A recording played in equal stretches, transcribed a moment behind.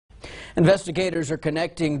Investigators are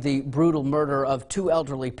connecting the brutal murder of two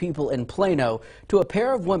elderly people in Plano to a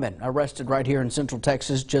pair of women arrested right here in Central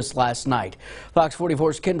Texas just last night. Fox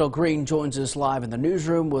 44's Kendall Green joins us live in the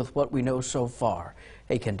newsroom with what we know so far.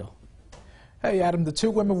 Hey, Kendall. Hey, Adam, the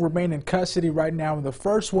two women remain in custody right now. And the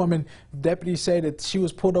first woman, deputies say that she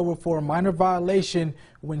was pulled over for a minor violation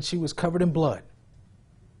when she was covered in blood.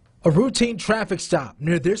 A routine traffic stop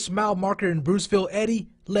near this mile marker in Bruceville Eddy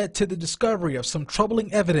led to the discovery of some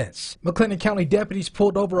troubling evidence. McLennan County deputies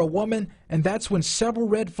pulled over a woman, and that's when several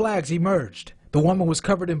red flags emerged. The woman was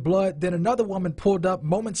covered in blood, then another woman pulled up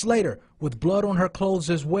moments later with blood on her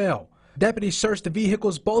clothes as well. Deputies searched the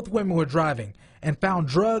vehicles both women were driving and found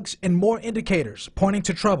drugs and more indicators pointing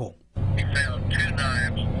to trouble. He found two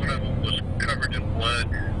knives. One of them was covered in blood,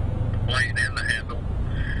 the blade and the handle.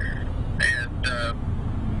 And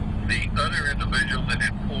the other individual that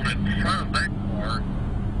had pulled in front of that car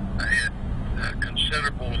had a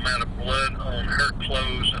considerable amount of blood on her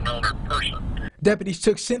clothes and on her person. Deputies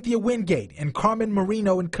took Cynthia Wingate and Carmen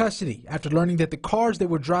Marino in custody after learning that the cars they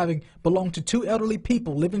were driving belonged to two elderly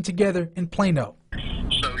people living together in Plano.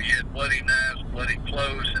 So you had bloody knives, bloody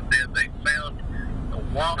clothes, and then they found a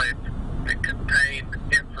wallet that contained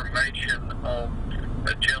information on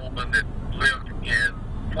a gentleman that lived in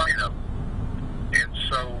Plano. And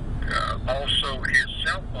so also his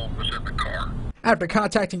cell phone was in the car. After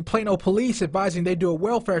contacting Plano police advising they do a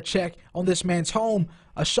welfare check on this man's home,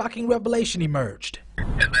 a shocking revelation emerged.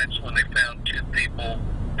 And that's when they found 10 people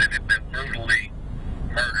that had been brutally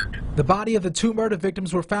murdered. The body of the two murder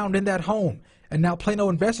victims were found in that home, and now Plano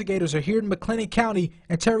investigators are here in McLennan County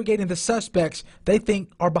interrogating the suspects they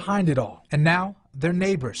think are behind it all. And now their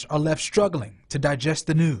neighbors are left struggling to digest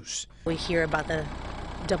the news. We hear about the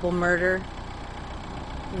double murder.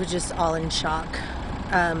 We're just all in shock.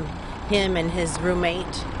 Him and his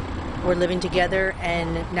roommate were living together,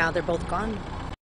 and now they're both gone.